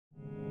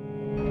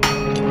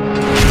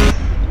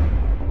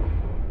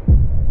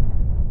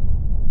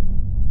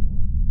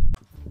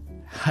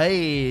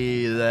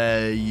hey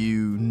there,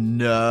 you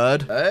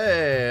nerd.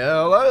 Hey,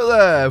 hello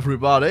there,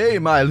 everybody,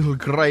 my little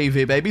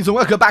gravy babies, and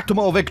welcome back to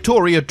more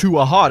Victoria 2: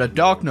 A Heart of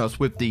Darkness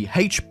with the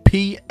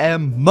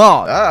HPM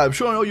mod. I'm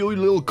sure all you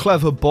little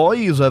clever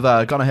boys have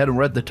gone ahead and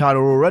read the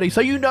title already,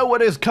 so you know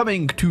what is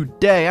coming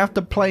today.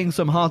 After playing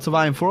some Hearts of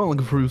Iron 4 and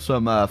looking through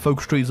some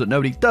focus trees that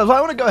nobody does,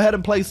 I want to go ahead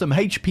and play some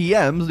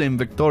HPMs in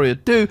Victoria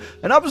 2,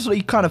 and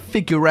obviously kind of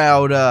figure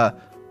out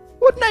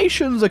what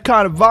nations are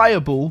kind of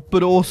viable,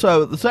 but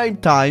also at the same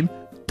time,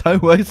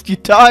 don't waste your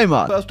time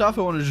on. First off,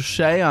 I want to just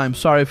say I'm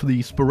sorry for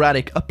the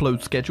sporadic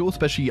upload schedule,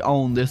 especially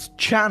on this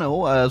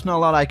channel. There's not a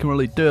lot I can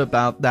really do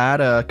about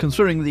that.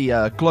 Considering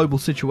the global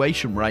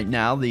situation right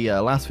now, the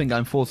last thing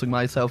I'm forcing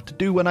myself to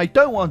do when I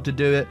don't want to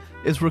do it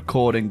is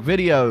recording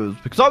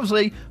videos. Because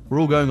obviously,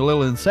 we're all going a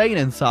little insane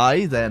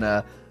inside,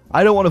 and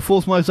I don't want to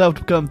force myself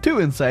to become too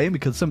insane,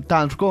 because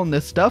sometimes recording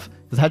this stuff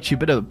is actually a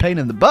bit of a pain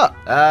in the butt.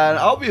 And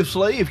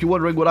obviously, if you're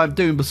wondering what I'm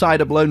doing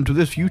beside uploading to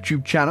this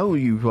YouTube channel,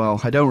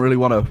 well, I don't really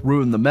want to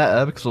ruin the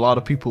meta, because a lot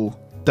of people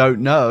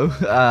don't know,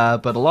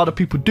 but a lot of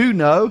people do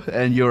know,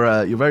 and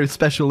you're very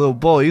special little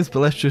boys,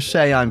 but let's just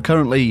say I'm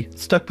currently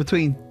stuck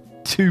between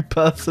two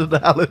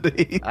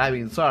personalities. I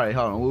mean, sorry,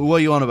 hold on, what are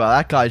you on about?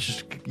 That guy's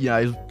just, you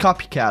know, he's a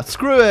copycat.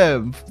 Screw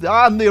him,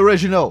 I'm the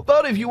original.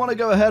 But if you want to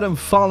go ahead and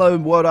follow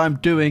what I'm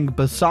doing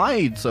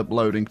besides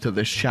uploading to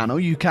this channel,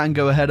 you can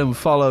go ahead and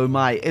follow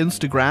my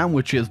Instagram,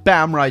 which is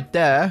bam right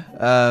there.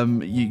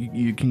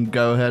 You can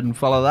go ahead and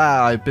follow that.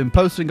 I've been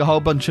posting a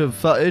whole bunch of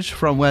footage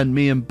from when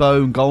me and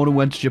Bo and Golden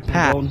went to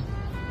Japan.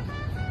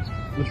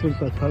 Which one's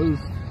my toes?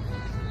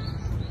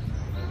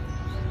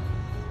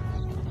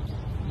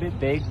 Bit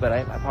big, but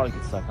I probably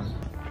could suck them.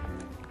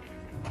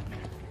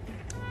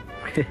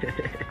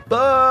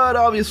 But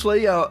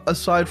obviously,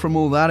 aside from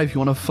all that, if you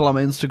want to follow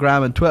my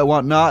Instagram and Twitter and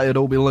whatnot,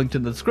 it'll all be linked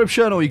in the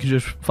description, or you can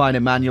just find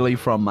it manually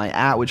from my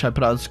 @ which I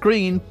put on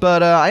screen.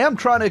 But I am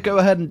trying to go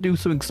ahead and do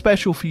something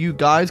special for you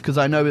guys, because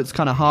I know it's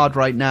kind of hard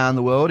right now in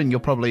the world, and you're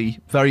probably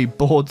very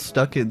bored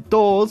stuck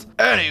indoors.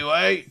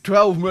 Anyway,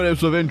 12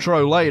 minutes of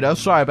intro later,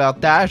 sorry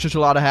about that, it's just a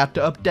lot I had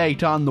to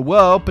update on the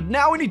world. But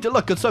now we need to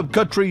look at some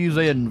countries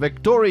in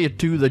Victoria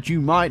 2 that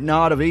you might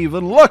not have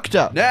even looked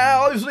at.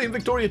 Now, obviously in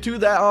Victoria 2,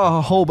 there are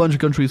a whole bunch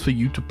of countries for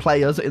you to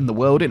play as in the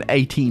world in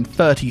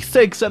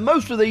 1836, and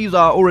most of these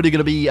are already going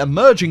to be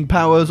emerging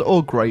powers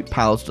or great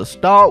powers to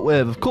start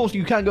with. Of course,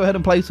 you can go ahead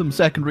and play some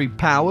secondary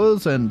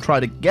powers and try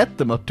to get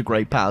them up to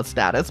great power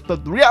status,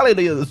 but the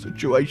reality of the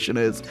situation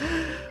is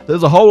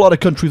there's a whole lot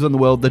of countries in the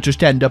world that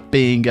just end up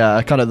being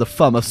kind of the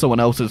fun of someone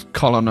else's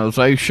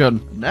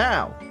colonization.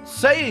 Now,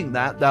 saying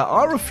that, there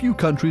are a few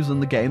countries in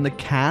the game that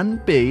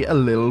can be a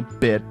little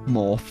bit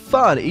more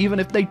fun, even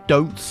if they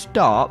don't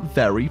start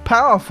very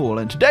powerful.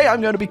 And today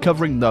I'm going to be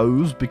covering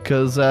those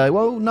because,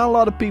 well, not a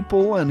lot of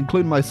people, and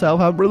including myself,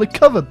 have really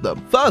covered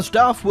them. First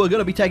off, we're going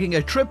to be taking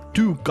a trip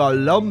to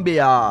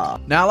Colombia.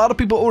 Now, a lot of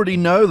people already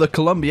know that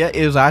Colombia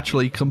is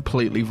actually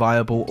completely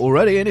viable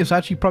already, and it's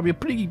actually probably a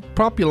pretty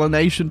popular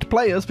nation to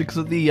play as because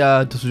of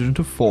the decision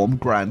to form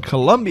Gran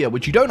Colombia,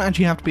 which you don't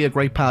actually have to be a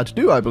great power to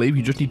do, I believe.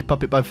 You just need to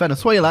puppet by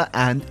Venezuela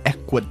and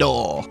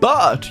Ecuador.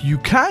 But you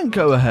can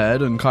go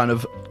ahead and kind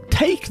of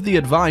take the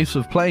advice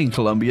of playing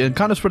Colombia and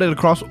kind of spread it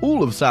across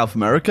all of South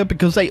America,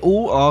 because they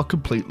all are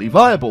completely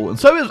viable, and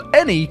so is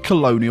any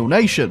colonial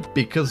nation.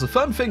 Because the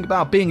fun thing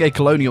about being a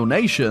colonial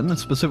nation,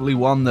 specifically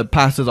one that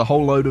passes a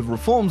whole load of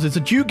reforms, is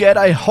that you get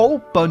a whole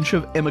bunch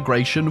of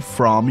immigration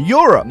from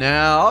Europe.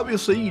 Now,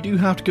 obviously, you do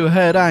have to go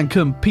ahead and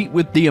compete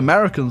with the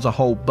Americans a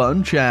whole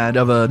bunch and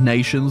other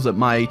nations that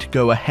might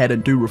go ahead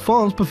and do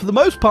reforms, but for the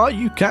most part,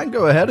 you can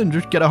go ahead and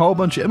just get a whole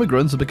bunch of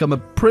immigrants and become a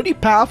pretty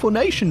powerful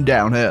nation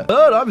down here.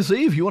 But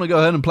obviously, if you want to go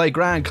ahead and play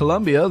Gran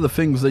Colombia, the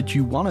things that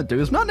you want to do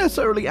is not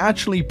necessarily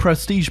actually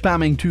prestige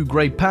spamming to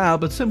great power,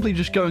 but simply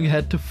just going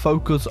ahead to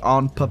focus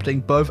on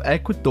puppeting both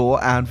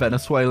Ecuador and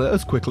Venezuela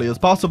as quickly as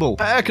possible.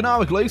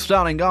 Economically,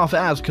 starting off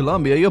as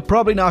Colombia, you're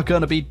probably not going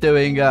to be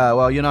doing,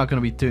 well, you're not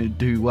going to be doing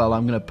too well,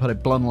 I'm going to put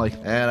it bluntly.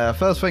 And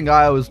first thing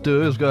I always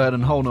do is go ahead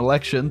and hold an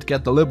election to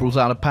get the liberals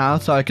out of power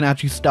so I can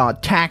actually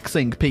start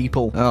taxing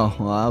people. Oh,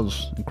 well, that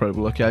was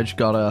incredibly lucky. I just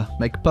got to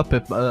make a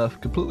puppet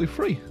completely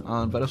free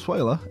on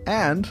Venezuela,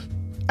 and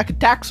I can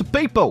tax the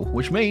people,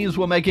 which means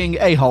we're making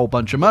a whole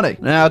bunch of money.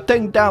 Now,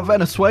 taking down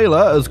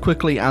Venezuela as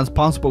quickly as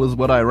possible is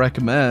what I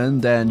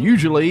recommend, and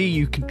usually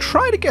you can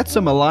try to get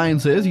some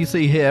alliances. You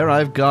see here,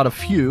 I've got a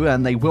few,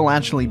 and they will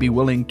actually be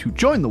willing to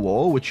join the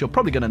war, which you're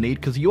probably going to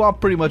need, because you are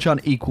pretty much on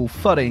equal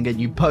footing,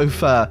 and you're both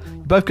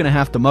going to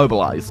have to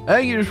mobilize.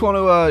 And you just want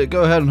to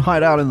go ahead and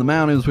hide out in the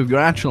mountains with your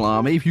actual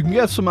army. If you can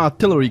get some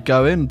artillery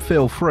going,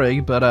 feel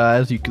free, but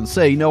as you can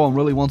see, no one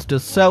really wants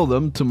to sell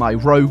them to my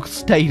rogue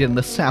state in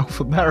the South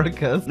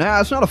America.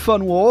 Now, it's not a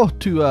fun war,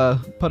 to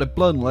put it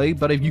bluntly,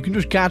 but if you can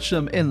just catch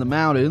them in the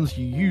mountains,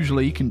 you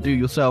usually can do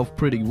yourself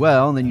pretty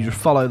well, and then you just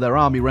follow their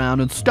army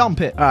around and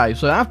stomp it. Alright,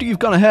 so after you've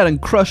gone ahead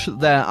and crushed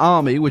their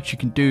army, which you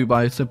can do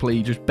by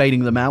simply just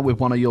baiting them out with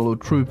one of your little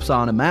troops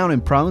on a mountain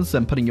province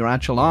and putting your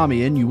actual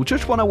army in, you will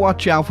just want to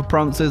watch out for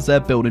provinces they're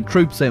building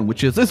troops in,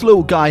 which is this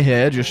little guy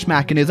here just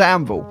smacking his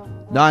anvil.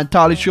 Not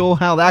entirely sure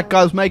how that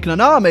guy's making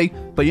an army,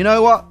 but you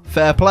know what?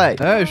 Fair play.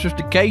 It's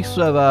just a case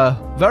of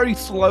very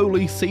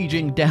slowly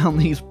sieging down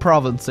these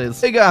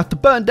provinces. They're gonna have to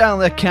burn down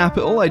their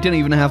capital. I didn't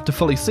even have to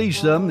fully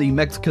siege them. The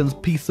Mexicans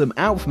pieced them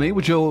out for me,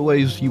 which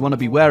always you want to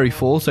be wary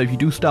for. So if you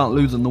do start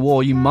losing the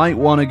war, you might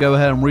want to go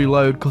ahead and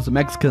reload, because the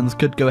Mexicans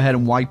could go ahead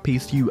and white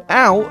piece you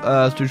out.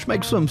 So just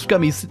make some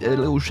scummy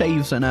little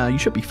shaves and you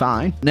should be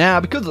fine.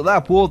 Now, because of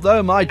that war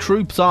though, my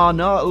troops are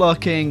not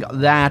looking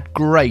that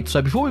great.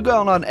 So before we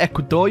go on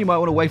Ecuador, you might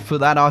want to wait for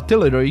that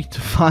artillery to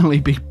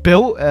finally be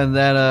built, and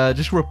then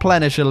just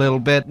replenish a little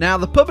bit. Now,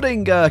 the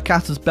puppeting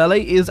Casus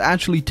Belli is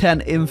actually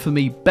 10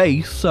 infamy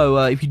base, so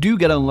if you do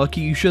get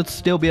unlucky, you should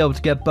still be able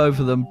to get both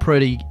of them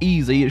pretty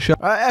easy.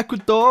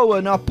 Ecuador,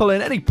 we're not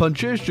pulling any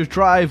punches. Just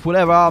drive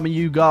whatever army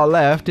you got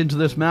left into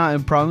this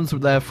mountain province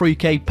with their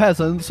 3k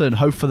peasants and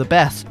hope for the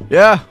best.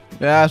 Yeah,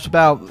 that's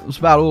about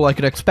all I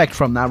could expect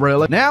from that,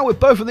 really. Now, with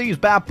both of these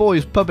bad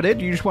boys puppeted,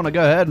 you just want to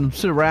go ahead and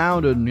sit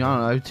around and, I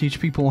don't know, teach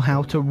people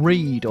how to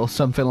read or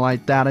something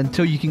like that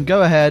until you can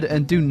go ahead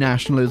and do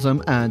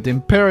nationalism and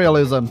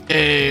imperialism.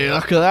 Hey,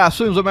 look at that. As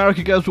soon as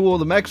America goes to war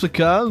with the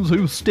Mexicans,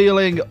 who's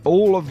stealing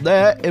all of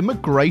their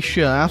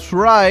immigration? That's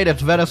right,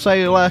 it's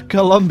Venezuela,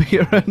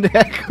 Colombia, and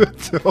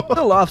Ecuador. A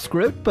little off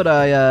script, but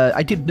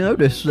I did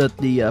notice that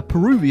the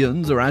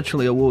Peruvians are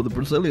actually at war with the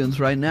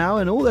Brazilians right now,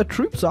 and all their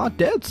troops are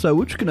dead, so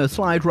we're just going to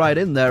slide right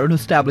in there and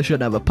establish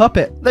another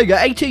puppet. There you go,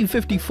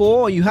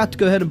 1854. You had to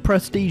go ahead and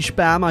prestige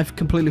spam. I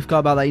completely forgot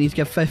about that. You need to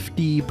get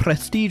 50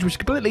 prestige, which is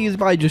completely easy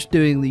by just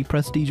doing the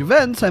prestige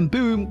events, and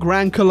boom,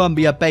 Gran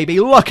Colombia, baby.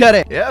 Look at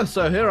it. Yeah,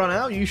 so here on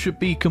out, you should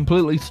be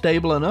completely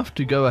stable enough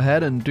to go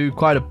ahead and do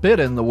quite a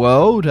bit in the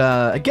world.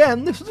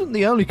 Again, this isn't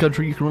the only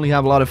country you can really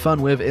have a lot of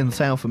fun with in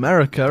South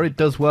America. It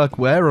does work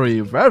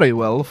very, very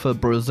well for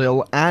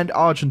Brazil and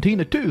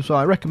Argentina too, so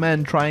I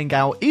recommend trying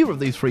out either of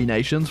these three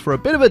nations for a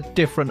bit of a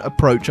different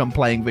approach on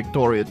playing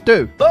Victoria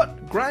 2.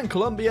 But Gran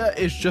Colombia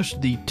is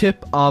just the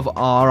tip of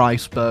our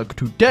iceberg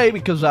today,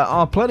 because there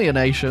are plenty of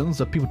nations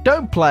that people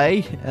don't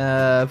play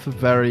for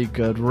very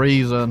good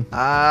reason.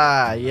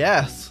 Ah,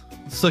 yes.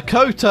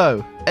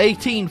 Sokoto,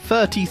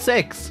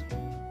 1836.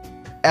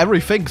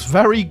 Everything's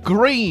very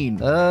green.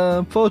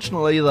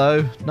 Unfortunately,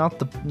 though, not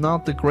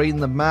the green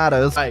that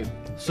matters. Hey,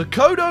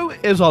 Sokoto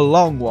is a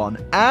long one,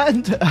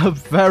 and a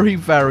very,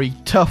 very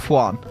tough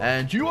one.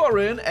 And you are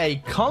in a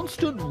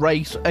constant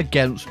race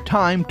against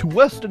time to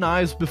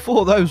westernize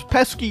before those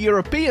pesky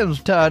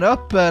Europeans turn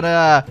up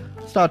and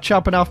start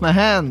chopping off my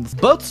hands.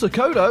 But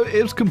Sokoto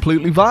is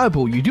completely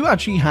viable. You do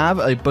actually have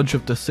a bunch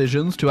of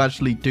decisions to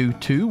actually do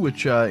too,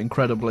 which are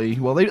incredibly,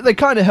 well, they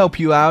kind of help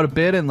you out a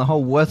bit in the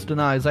whole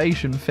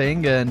westernization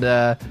thing,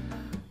 and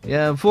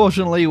yeah,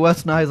 unfortunately,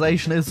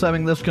 westernization is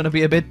something that's going to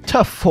be a bit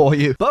tough for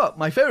you. But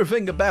my favorite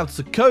thing about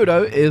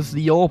Sokoto is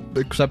your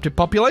accepted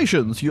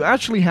populations. You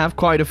actually have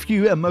quite a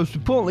few, and most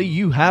importantly,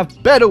 you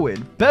have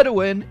Bedouin.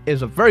 Bedouin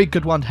is a very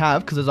good one to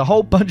have, because there's a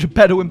whole bunch of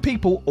Bedouin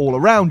people all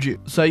around you.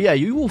 So yeah,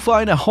 you will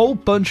find a whole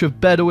bunch of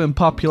Bedouin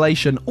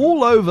population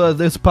all over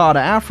this part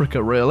of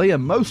Africa, really.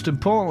 And most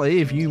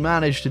importantly, if you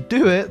manage to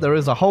do it, there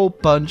is a whole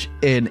bunch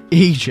in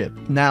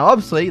Egypt. Now,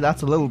 obviously,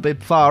 that's a little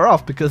bit far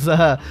off, because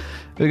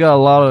we got a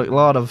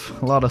lot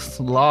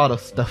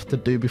of stuff to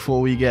do before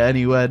we get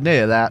anywhere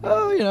near that.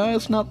 Oh, you know,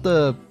 it's not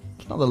the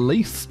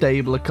least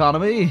stable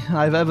economy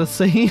I've ever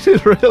seen,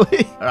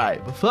 really.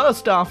 Alright, but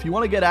first off, you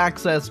want to get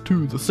access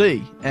to the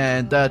sea.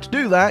 And to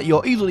do that,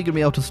 you're easily going to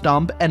be able to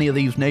stomp any of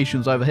these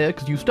nations over here,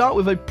 because you start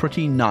with a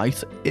pretty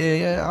nice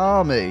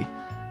army.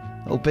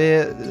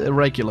 Albeit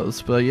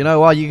irregulars, but you know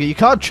what, you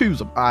can't choose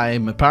them.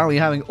 I'm apparently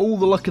having all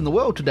the luck in the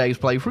world today's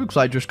playthrough, because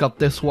I just got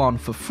this one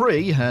for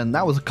free, and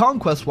that was a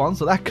conquest one,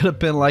 so that could have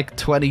been like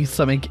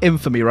 20-something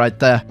infamy right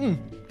there.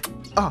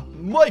 Ah,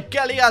 muy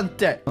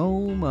caliente!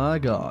 Oh my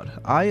god,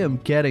 I am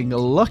getting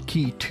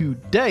lucky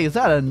today. Is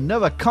that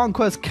another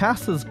conquest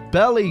Casus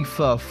Belli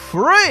for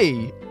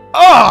free?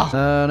 Oh!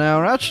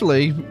 Now,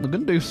 actually, we're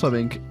going to do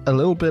something a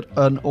little bit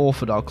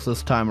unorthodox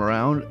this time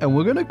around, and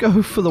we're going to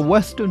go for the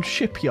Western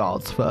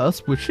shipyards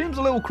first, which seems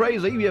a little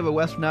crazy. We have a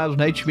westernized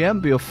HBM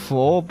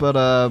before, but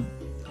I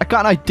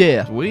got an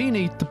idea. We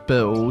need to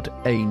build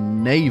a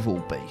naval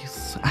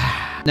base.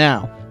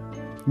 Now,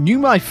 you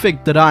might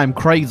think that I'm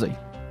crazy,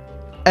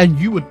 and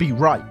you would be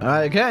right.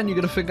 Again, you're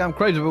going to think I'm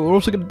crazy, but we're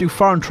also going to do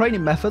foreign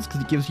training methods,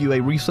 because it gives you a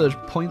research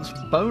points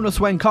bonus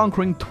when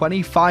conquering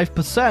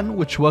 25%,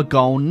 which we're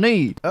going to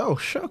need. Oh,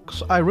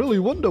 shucks. I really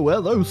wonder where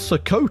those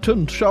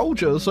Sokotan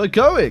soldiers are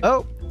going.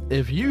 Oh,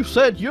 if you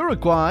said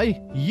Uruguay,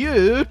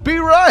 you'd be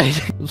right.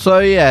 So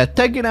yeah,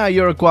 taking out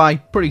Uruguay,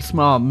 pretty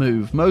smart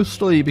move.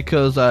 Mostly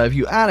because if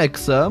you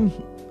annex them,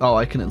 oh,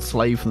 I can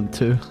enslave them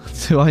too.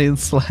 Do I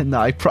enslave?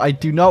 No, I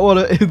do not want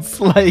to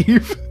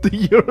enslave the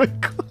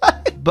Uruguay.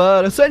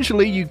 But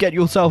essentially, you get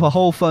yourself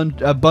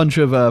a bunch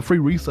of free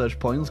research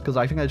points, because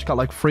I think I just got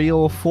like 3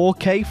 or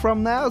 4k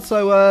from that.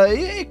 So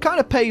it kind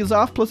of pays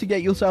off. Plus, you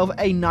get yourself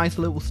a nice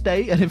little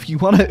state. And if you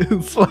want to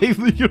enslave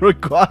the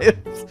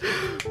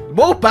Uruguayans,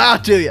 More power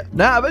to you.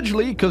 Now,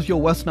 eventually, because you're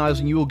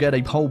westernizing, you will get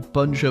a whole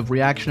bunch of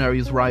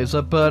reactionaries rise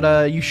up,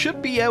 but you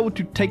should be able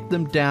to take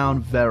them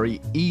down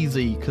very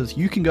easy, because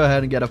you can go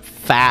ahead and get a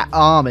fat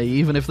army,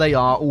 even if they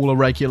are all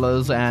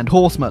irregulars and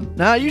horsemen.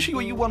 Now, usually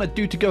what you want to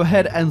do to go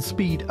ahead and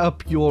speed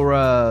up your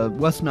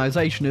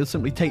westernization is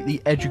simply take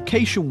the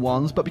education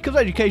ones, but because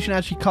education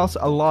actually costs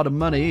a lot of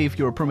money if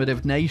you're a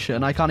primitive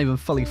nation, I can't even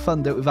fully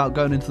fund it without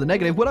going into the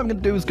negative. What I'm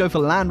going to do is go for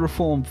land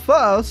reform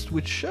first,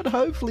 which should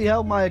hopefully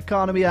help my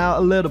economy out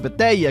a little bit.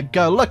 There you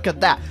go, look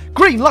at that.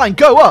 Green line,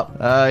 go up!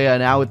 Yeah,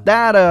 now with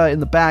that in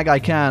the bag, I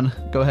can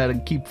go ahead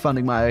and keep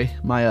funding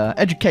my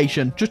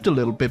education just a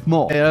little bit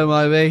more. You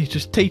know, maybe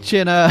just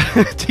teaching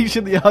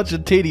teaching the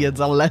Argentinians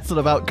a lesson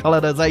about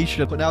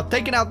colonization. But now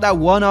taking out that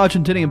one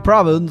Argentinian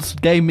province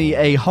gave me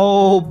a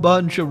whole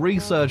bunch of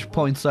research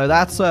points, so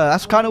that's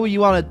kind of what you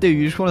want to do.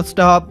 You just want to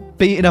start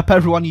beating up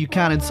everyone you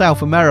can in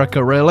South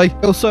America, really.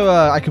 Also,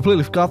 I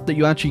completely forgot that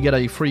you actually get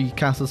a free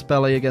casus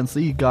belli against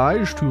these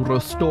guys to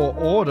restore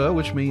order,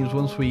 which means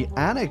once we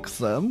annex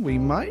them, we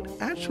might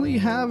actually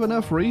have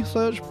enough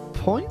research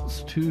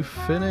points to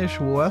finish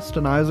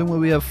westernizing, where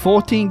we have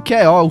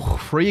 14k. Oh,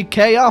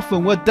 3k off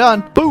and we're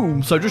done.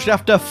 Boom. So just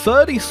after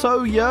 30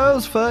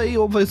 years, 30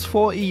 almost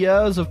 40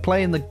 years of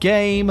playing the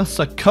game,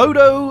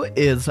 Sokoto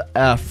is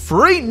a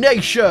free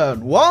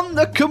nation, one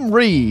that can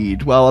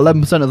read. Well,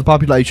 11% of the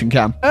population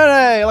can. And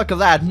hey, look at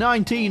that,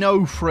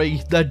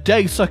 1903, the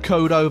day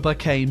Sokoto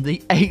became the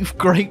 8th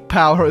great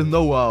power in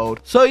the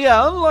world. So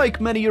yeah, unlike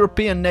many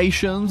European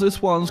nations,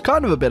 this one's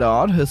kind of a bit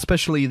odd,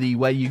 especially the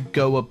way you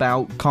go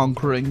about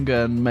conquering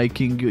and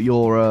making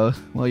your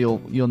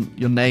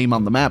name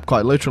on the map,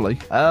 quite literally.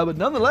 But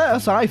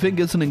nonetheless, I think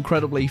it's an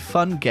incredibly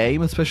fun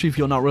game, especially if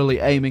you're not really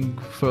aiming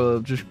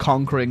for just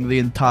conquering the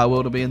entire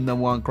world or being the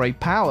one great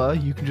power.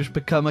 You can just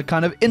become a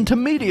kind of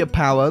intermediate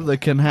power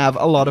that can have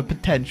a lot of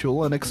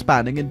potential and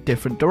expanding in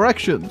different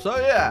directions. So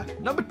yeah,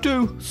 number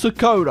 2,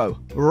 Sokoto.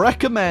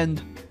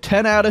 Recommend,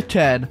 10 out of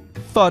 10.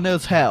 Fun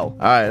as hell.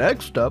 Alright,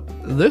 next up,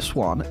 this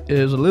one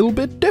is a little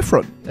bit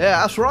different.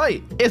 Yeah, that's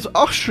right. It's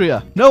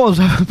Austria. No one's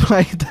ever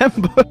played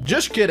them, but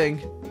just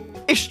kidding.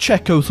 It's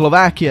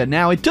Czechoslovakia.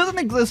 Now, it doesn't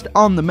exist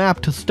on the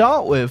map to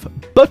start with,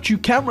 but you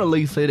can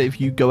release it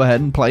if you go ahead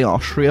and play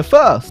Austria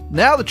first.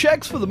 Now, the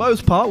Czechs, for the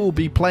most part, will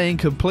be playing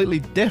completely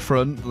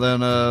different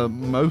than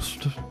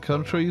most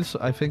countries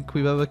I think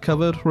we've ever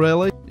covered,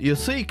 really. You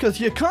see,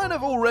 because you're kind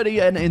of already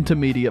an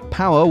intermediate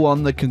power,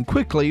 one that can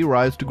quickly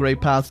rise to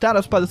great power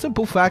status by the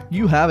simple fact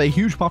you have a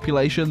huge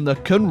population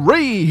that can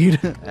read.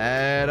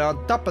 And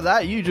on top of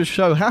that, you just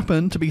so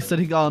happen to be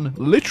sitting on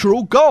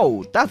literal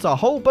gold. That's a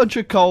whole bunch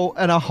of coal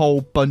and a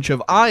whole bunch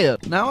of iron.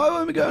 Now, I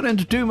won't be going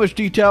into too much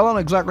detail on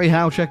exactly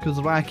how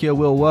Czechoslovakia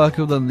will work,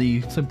 other than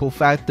the simple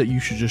fact that you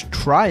should just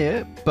try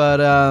it. But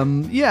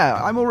yeah,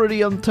 I'm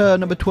already onto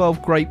number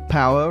 12 great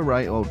power,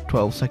 right? Or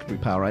 12 secondary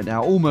power right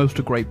now. Almost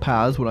a great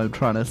power is what I'm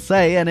trying to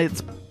say, and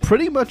it's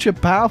pretty much a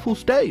powerful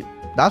state.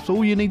 That's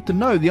all you need to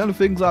know. The only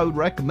things I would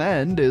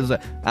recommend is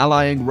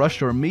allying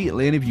Russia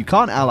immediately, and if you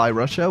can't ally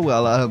Russia,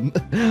 well,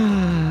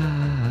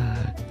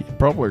 you're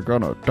probably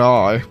gonna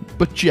die.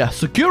 But yeah,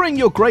 securing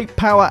your great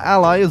power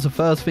ally is the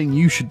first thing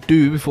you should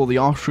do before the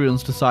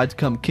Austrians decide to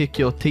come kick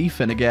your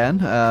teeth in again.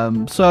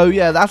 So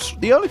yeah, that's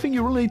the only thing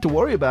you really need to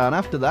worry about. And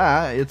after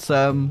that, it's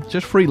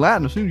just free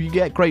land. As soon as you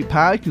get great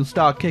power, you can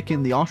start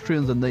kicking the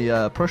Austrians and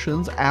the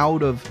Prussians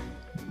out of,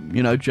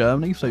 you know,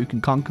 Germany, so you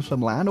can conquer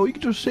some land, or you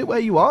can just sit where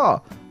you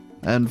are.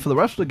 And for the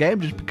rest of the game,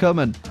 just become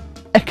an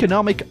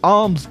economic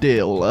arms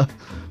dealer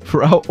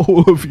throughout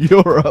all of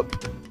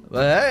Europe.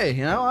 But hey,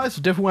 you know, it's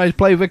a different way to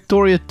play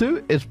Victoria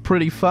 2. It's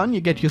pretty fun.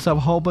 You get yourself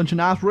a whole bunch of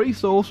nice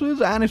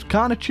resources, and it's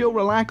kind of chill,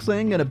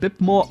 relaxing, and a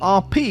bit more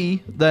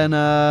RP than,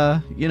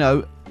 you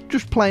know,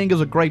 just playing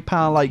as a great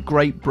power like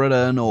Great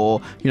Britain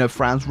or, you know,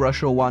 France,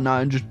 Russia, or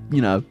whatnot, and just,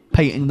 you know,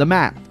 painting the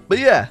map. But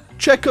yeah,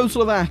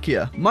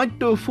 Czechoslovakia. Might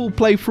do a full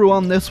playthrough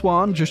on this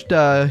one, just,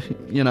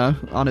 you know,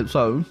 on its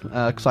own,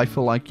 because I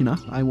feel like, you know,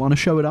 I want to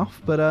show it off.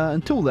 But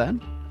until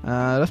then,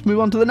 let's move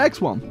on to the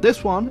next one.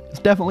 This one is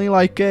definitely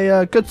like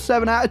a good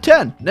 7 out of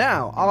 10.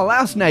 Now, our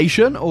last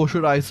nation, or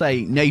should I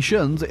say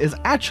nations, is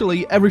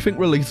actually everything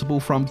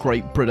releasable from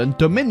Great Britain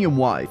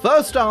Dominion-wide.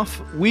 First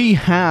off, we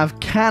have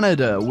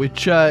Canada,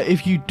 which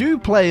if you do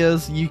play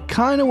as, you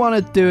kind of want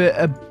to do it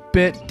a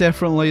bit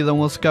differently than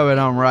what's going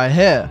on right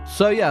here.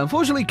 So yeah,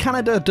 unfortunately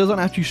Canada doesn't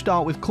actually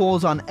start with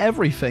cores on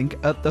everything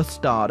at the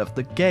start of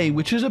the game,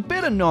 which is a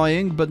bit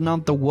annoying, but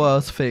not the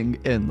worst thing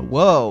in the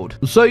world.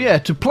 So yeah,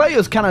 to play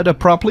as Canada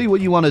properly,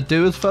 what you want to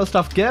do is first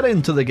off get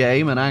into the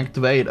game and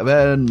activate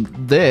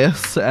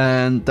this,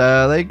 and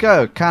there you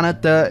go.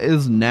 Canada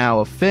is now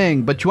a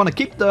thing, but you want to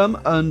keep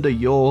them under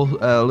your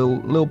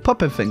little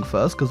puppet thing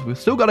first, because we've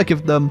still got to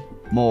give them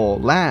more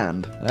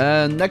land.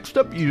 And next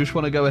up, you just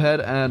want to go ahead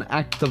and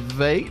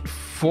activate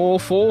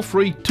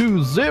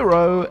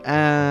 44320,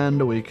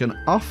 and we can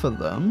offer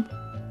them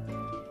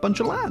a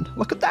bunch of land.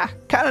 Look at that.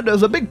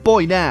 Canada's a big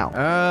boy now.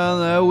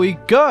 And there we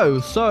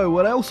go. So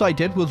what else I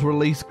did was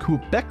release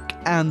Quebec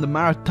and the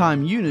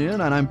Maritime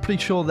Union, and I'm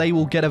pretty sure they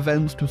will get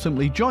events to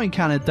simply join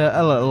Canada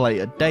at a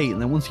later date.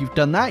 And then once you've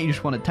done that, you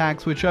just want to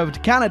tag switch over to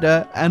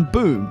Canada, and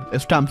boom,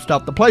 it's time to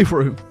start the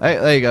playthrough. Hey,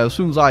 there you go. As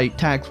soon as I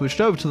tag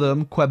switched over to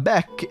them,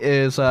 Quebec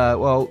is,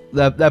 well,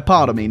 they're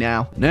part of me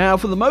now. Now,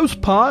 for the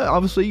most part,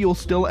 obviously, you're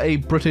still a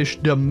British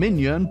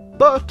Dominion,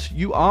 but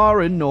you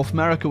are in North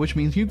America, which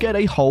means you get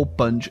a whole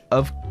bunch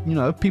of, you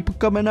know, people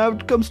coming over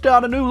to come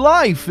start a new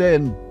life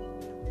in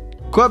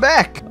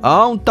Quebec.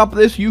 On top of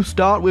this, you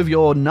start with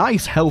your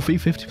nice healthy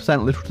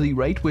 50% literacy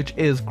rate, which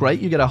is great.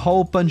 You get a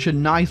whole bunch of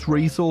nice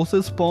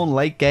resources spawn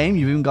late game.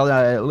 You've even got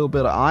a little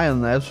bit of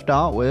iron there to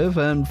start with,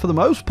 and for the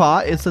most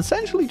part, it's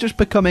essentially just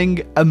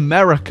becoming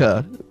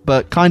America,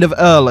 but kind of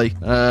early.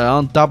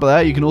 On top of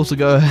that, you can also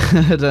go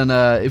ahead and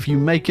if you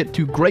make it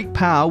to great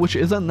power, which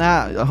isn't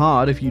that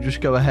hard, if you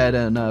just go ahead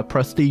and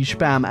prestige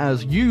spam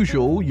as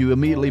usual, you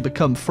immediately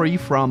become free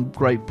from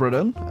Great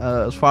Britain,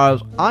 as far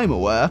as I'm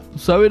aware.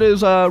 So it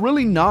is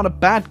really not a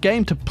bad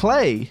game to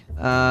play.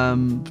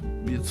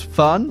 It's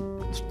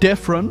fun, it's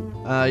different,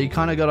 you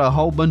kind of got a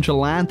whole bunch of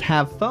land to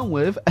have fun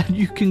with, and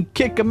you can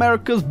kick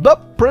America's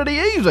butt pretty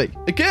easy.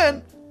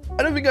 Again,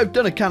 I don't think I've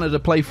done a Canada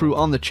playthrough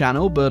on the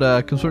channel,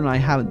 but considering I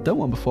haven't done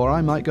one before,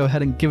 I might go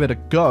ahead and give it a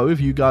go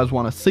if you guys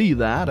want to see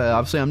that.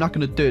 Obviously, I'm not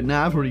going to do it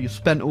now. I've already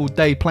spent all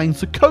day playing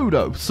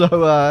Sokoto,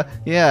 so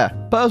yeah.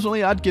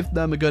 Personally, I'd give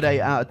them a good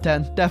 8 out of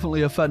 10.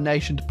 Definitely a fun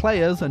nation to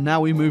play as, and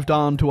now we moved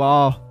on to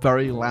our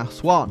very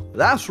last one.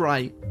 That's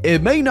right.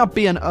 It may not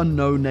be an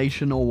unknown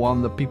nation or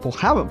one that people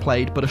haven't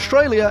played, but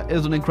Australia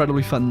is an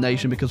incredibly fun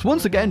nation because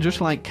once again,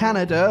 just like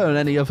Canada and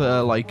any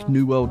other like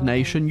New World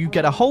nation, you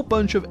get a whole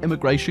bunch of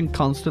immigration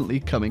constantly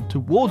coming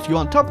towards you.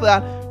 On top of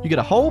that, you get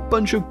a whole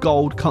bunch of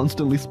gold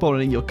constantly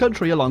spawning in your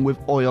country along with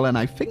oil and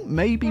I think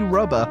maybe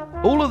rubber.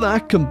 All of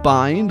that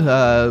combined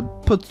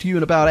puts you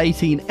in about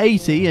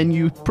 1880 and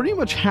you pretty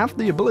much have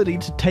the ability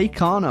to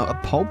take on a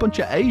whole bunch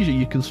of Asia.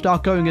 You can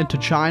start going into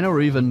China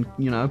or even,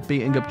 you know,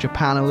 beating up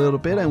Japan a little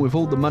bit, and with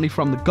all the money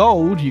from the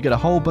gold, you get a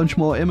whole bunch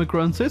more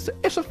immigrants.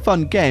 It's a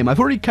fun game. I've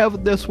already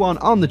covered this one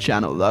on the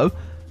channel though,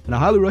 and I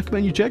highly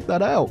recommend you check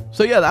that out.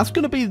 So yeah, that's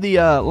going to be the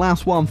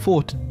last one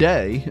for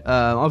today.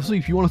 Obviously,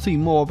 if you want to see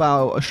more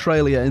about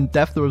Australia in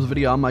depth, there was a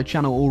video on my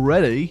channel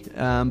already,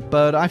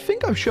 but I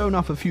think I've shown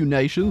off a few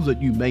nations that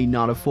you may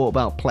not have thought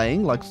about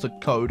playing, like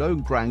Sokoto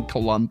and Gran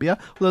Colombia,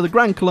 although the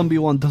Gran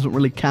Colombia one doesn't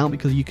really count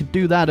because you could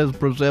do that as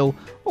Brazil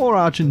or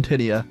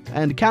Argentina,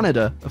 and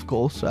Canada, of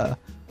course.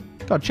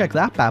 Gotta check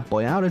that bad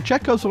boy out. And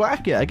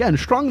Czechoslovakia, again,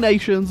 strong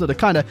nations that are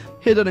kind of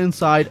hidden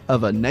inside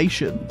other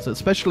nations,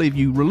 especially if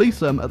you release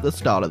them at the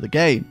start of the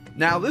game.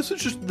 Now, this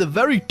is just the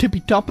very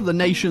tippy top of the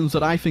nations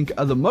that I think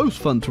are the most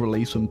fun to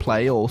release and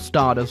play, or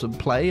starters and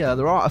play.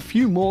 There are a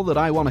few more that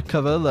I want to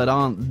cover that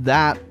aren't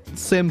that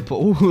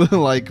simple,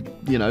 like,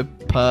 you know,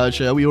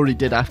 Persia. We already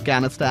did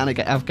Afghanistan. I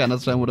guess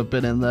Afghanistan would have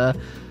been in there.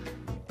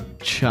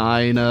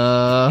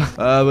 China,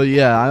 but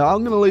yeah,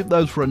 I'm gonna leave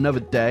those for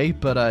another day.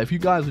 But if you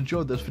guys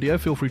enjoyed this video,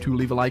 feel free to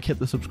leave a like, hit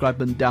the subscribe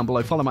button down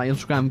below, follow my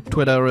Instagram,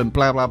 Twitter, and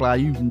blah blah blah.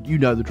 You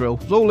know the drill.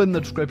 It's all in the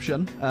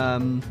description.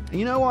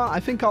 You know what? I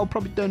think I'll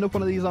probably turn up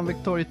one of these on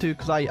Victoria too,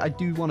 because I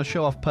do want to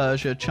show off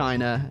Persia,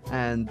 China,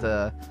 and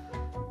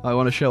I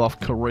want to show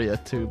off Korea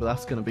too. But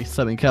that's gonna be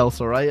something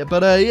else, alright?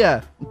 But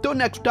yeah, until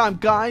next time,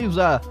 guys.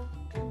 I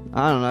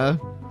don't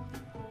know.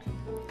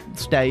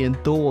 Stay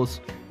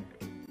indoors.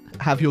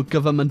 Have your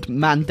government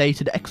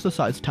mandated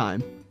exercise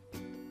time.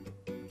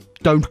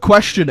 Don't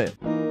question it.